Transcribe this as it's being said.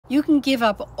You can give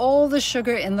up all the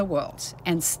sugar in the world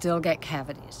and still get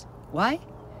cavities. Why?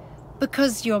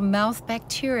 Because your mouth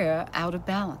bacteria are out of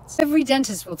balance. Every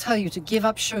dentist will tell you to give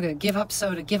up sugar, give up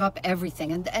soda, give up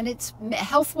everything. And it's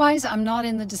health-wise, I'm not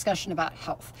in the discussion about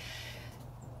health.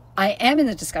 I am in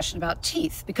the discussion about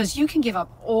teeth, because you can give up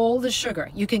all the sugar.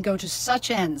 You can go to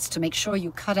such ends to make sure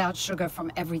you cut out sugar from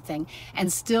everything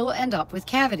and still end up with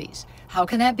cavities. How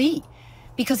can that be?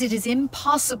 Because it is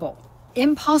impossible.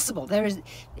 Impossible. There is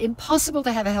impossible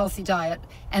to have a healthy diet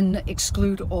and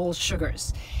exclude all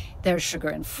sugars. There's sugar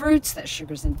in fruits, there's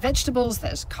sugars in vegetables,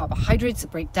 there's carbohydrates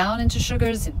that break down into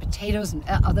sugars in potatoes and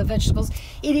other vegetables.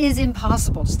 It is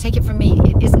impossible. Just take it from me.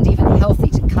 It isn't even healthy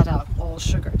to cut out all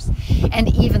sugars.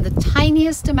 And even the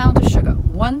tiniest amount of sugar,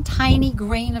 one tiny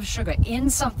grain of sugar in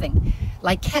something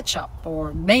like ketchup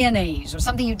or mayonnaise or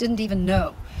something you didn't even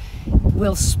know,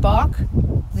 will spark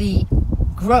the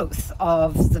growth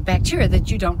of the bacteria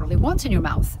that you don't really want in your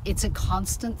mouth. It's a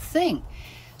constant thing.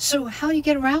 So how do you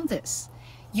get around this?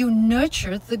 You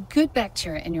nurture the good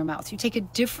bacteria in your mouth. You take a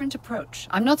different approach.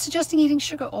 I'm not suggesting eating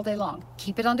sugar all day long.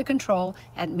 Keep it under control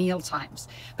at meal times.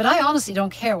 But I honestly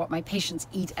don't care what my patients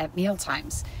eat at meal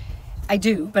times. I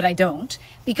do, but I don't.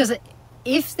 Because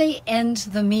if they end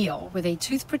the meal with a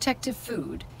tooth protective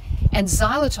food, and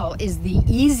xylitol is the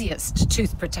easiest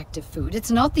tooth protective food.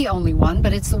 It's not the only one,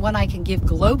 but it's the one I can give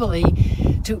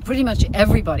globally to pretty much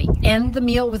everybody. End the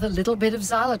meal with a little bit of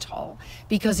xylitol,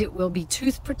 because it will be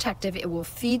tooth protective, it will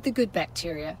feed the good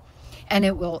bacteria, and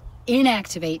it will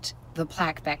inactivate the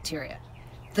plaque bacteria.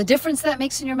 The difference that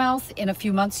makes in your mouth, in a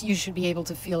few months, you should be able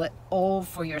to feel it all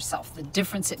for yourself, the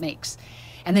difference it makes.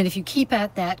 And then if you keep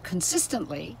at that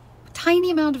consistently, a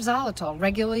tiny amount of xylitol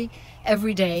regularly,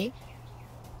 every day,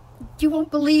 you won't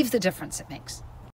believe the difference it makes.